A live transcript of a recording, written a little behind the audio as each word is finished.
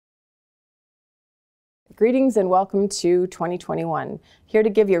Greetings and welcome to 2021. Here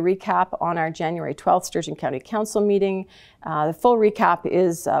to give you a recap on our January 12th Sturgeon County Council meeting. The full recap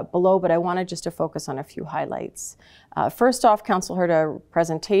is below, but I wanted just to focus on a few highlights. First off, Council heard a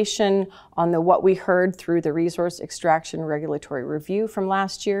presentation on what we heard through the Resource Extraction Regulatory Review from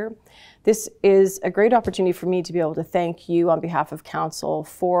last year. This is a great opportunity for me to be able to thank you on behalf of Council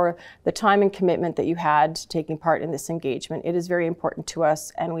for the time and commitment that you had taking part in this engagement. It is very important to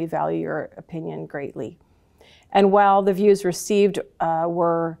us and we value your opinion greatly. And while the views received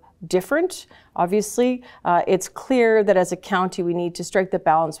were different, obviously, it's clear that as a county we need to strike the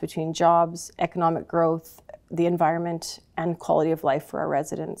balance between jobs, economic growth, the environment, and quality of life for our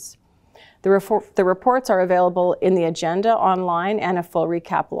residents. The reports are available in the agenda online, and a full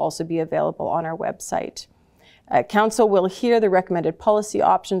recap will also be available on our website. Council will hear the recommended policy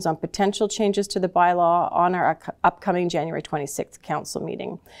options on potential changes to the bylaw on our upcoming January 26th Council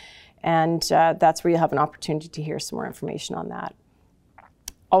meeting. And that's where you'll have an opportunity to hear some more information on that.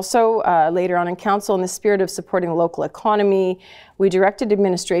 Also, later on in Council, in the spirit of supporting the local economy, we directed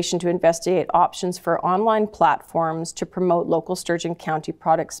administration to investigate options for online platforms to promote local Sturgeon County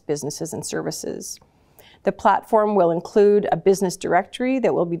products, businesses, and services. The platform will include a business directory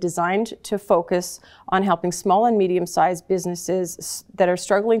that will be designed to focus on helping small and medium-sized businesses that are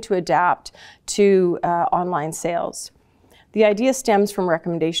struggling to adapt to online sales. The idea stems from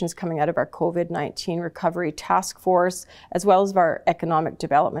recommendations coming out of our COVID-19 Recovery Task Force, as well as our Economic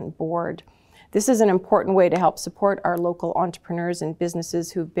Development Board. This is an important way to help support our local entrepreneurs and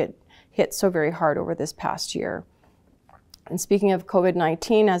businesses who've been hit so very hard over this past year. And speaking of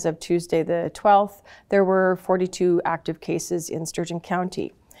COVID-19, as of Tuesday the 12th, there were 42 active cases in Sturgeon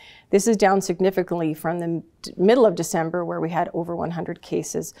County. This is down significantly from the middle of December, where we had over 100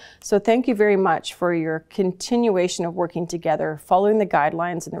 cases. So thank you very much for your continuation of working together, following the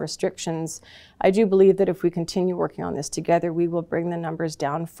guidelines and the restrictions. I do believe that if we continue working on this together, we will bring the numbers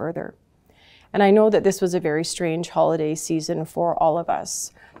down further. And I know that this was a very strange holiday season for all of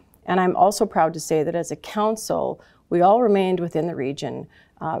us. And I'm also proud to say that as a council, we all remained within the region,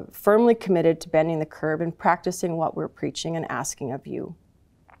 firmly committed to bending the curve and practicing what we're preaching and asking of you.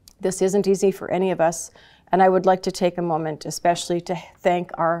 This isn't easy for any of us, and I would like to take a moment especially to thank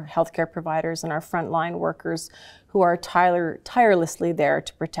our healthcare providers and our frontline workers who are tirelessly there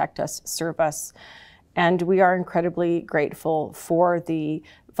to protect us, serve us, and we are incredibly grateful for the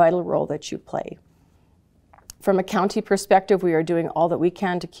vital role that you play. From a county perspective, we are doing all that we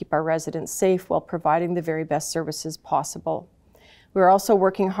can to keep our residents safe while providing the very best services possible. We are also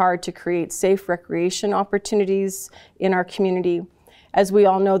working hard to create safe recreation opportunities in our community, as we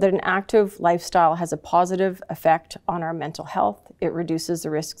all know that an active lifestyle has a positive effect on our mental health. It reduces the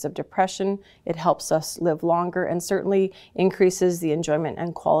risks of depression, it helps us live longer, and certainly increases the enjoyment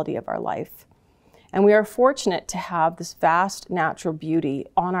and quality of our life. And we are fortunate to have this vast natural beauty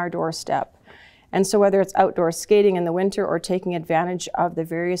on our doorstep. And so whether it's outdoor skating in the winter or taking advantage of the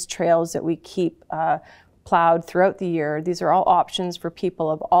various trails that we keep plowed throughout the year, these are all options for people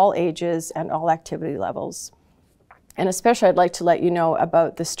of all ages and all activity levels. And especially I'd like to let you know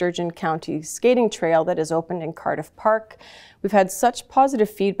about the Sturgeon County Skating Trail that is opened in Cardiff Park. We've had such positive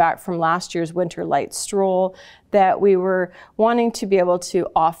feedback from last year's Winter Light Stroll that we were wanting to be able to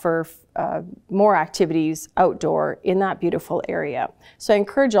offer more activities outdoor in that beautiful area. So I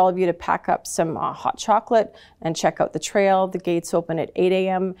encourage all of you to pack up some hot chocolate and check out the trail. The gates open at 8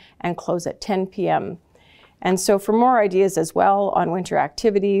 a.m. and close at 10 p.m. And so for more ideas as well on winter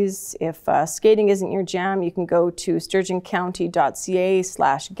activities, if skating isn't your jam, you can go to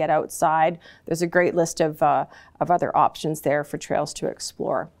sturgeoncounty.ca/getoutside. There's a great list of other options there for trails to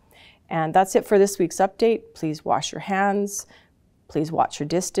explore. And that's it for this week's update. Please wash your hands, please watch your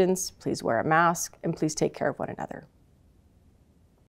distance, please wear a mask, and please take care of one another.